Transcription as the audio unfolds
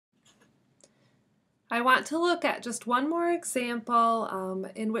I want to look at just one more example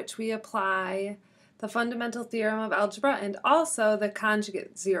in which we apply the fundamental theorem of algebra and also the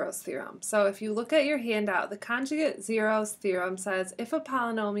conjugate zeros theorem. So if you look at your handout, the conjugate zeros theorem says if a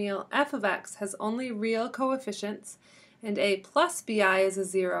polynomial f of x has only real coefficients and a plus bi is a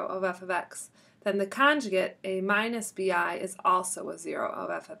zero of f of x, then the conjugate a minus bi is also a zero of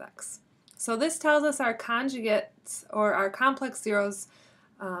f of x. So this tells us our conjugates, or our complex zeros,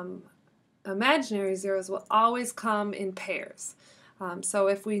 imaginary zeros, will always come in pairs. So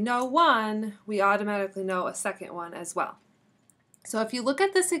if we know one, we automatically know a second one as well. So if you look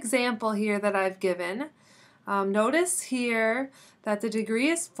at this example here that I've given, notice here that the degree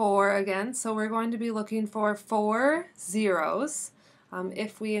is 4 again, so we're going to be looking for 4 zeros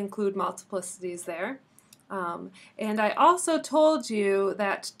if we include multiplicities there. And I also told you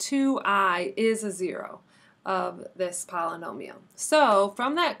that 2i is a zero of this polynomial. So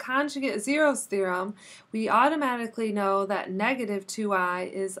from that conjugate zeros theorem, we automatically know that negative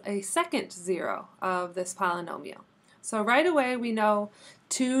 2i is a second zero of this polynomial. So right away we know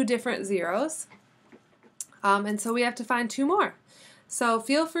two different zeros, and so we have to find two more. So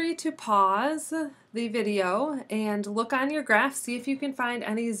feel free to pause the video and look on your graph, see if you can find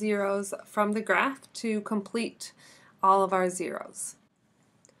any zeros from the graph to complete all of our zeros.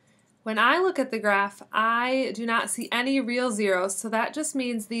 When I look at the graph, I do not see any real zeros, so that just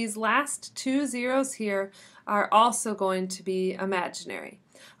means these last two zeros here are also going to be imaginary.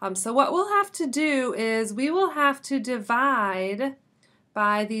 So what we'll have to do is we will have to divide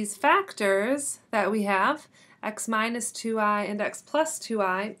by these factors that we have, x minus 2i and x plus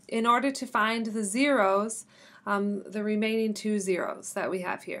 2i, in order to find the zeros, the remaining two zeros that we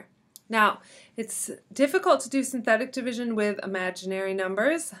have here. Now, it's difficult to do synthetic division with imaginary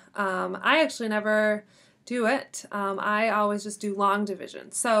numbers. I actually never do it. I always just do long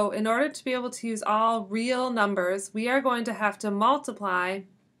division. So in order to be able to use all real numbers, we are going to have to multiply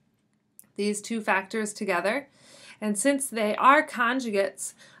these two factors together. And since they are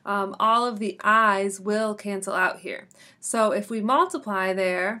conjugates, all of the i's will cancel out here. So if we multiply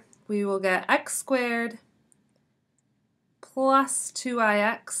there, we will get x squared plus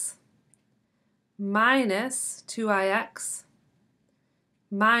 2ix minus 2ix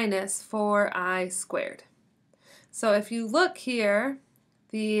minus 4i squared. So if you look here,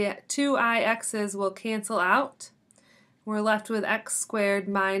 the 2ix's will cancel out. We're left with x squared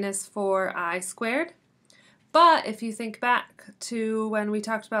minus 4i squared. But if you think back to when we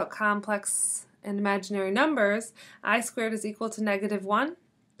talked about complex and imaginary numbers, I squared is equal to -1,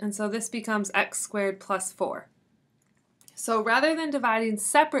 and so this becomes x squared plus 4. So rather than dividing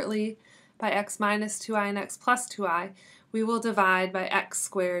separately by x minus 2i and x plus 2i, we will divide by x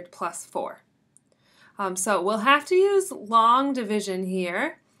squared plus 4. So we'll have to use long division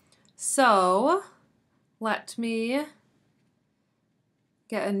here. So let me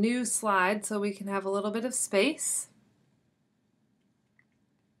get a new slide so we can have a little bit of space.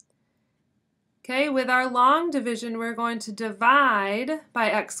 Okay, with our long division, we're going to divide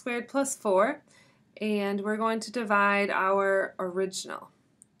by x squared plus 4, and we're going to divide our original.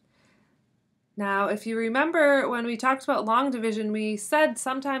 Now, if you remember when we talked about long division, we said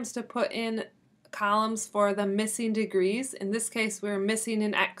sometimes to put in columns for the missing degrees. In this case, we're missing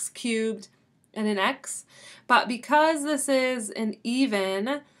an x cubed and an x. But because this is an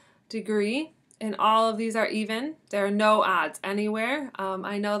even degree, and all of these are even, there are no odds anywhere.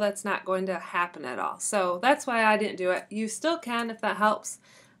 I know that's not going to happen at all. So that's why I didn't do it. You still can if that helps,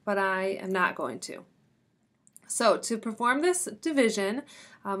 but I am not going to. So to perform this division,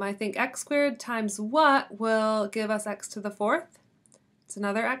 I think x squared times what will give us x to the 4th? It's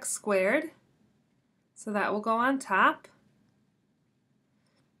another x squared. So that will go on top.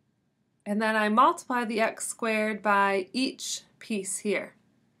 And then I multiply the x squared by each piece here.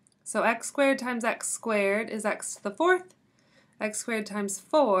 So x squared times x squared is x to the 4th. X squared times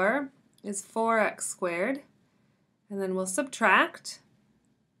 4 is 4x squared. And then we'll subtract.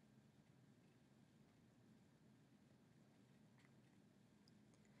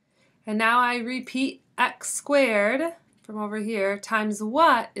 And now I repeat x squared from over here times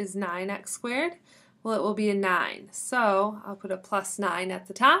what is 9x squared? Well, it will be a 9. So I'll put a plus 9 at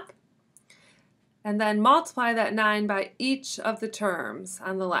the top. And then multiply that 9 by each of the terms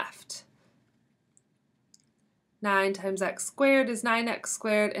on the left. 9 times x squared is 9x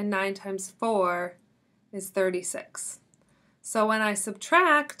squared, and 9 times 4 is 36. So when I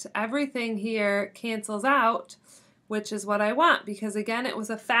subtract, everything here cancels out, which is what I want, because again it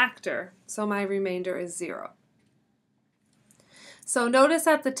was a factor, so my remainder is 0. So notice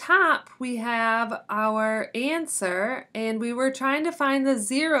at the top we have our answer, and we were trying to find the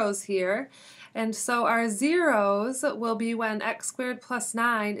zeros here, And so our zeros will be when x squared plus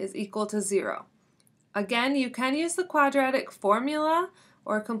 9 is equal to 0. Again, you can use the quadratic formula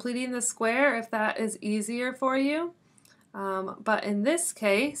or completing the square if that is easier for you. But in this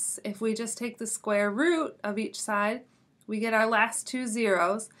case, if we just take the square root of each side, we get our last two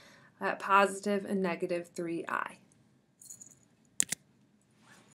zeros at positive and negative 3i.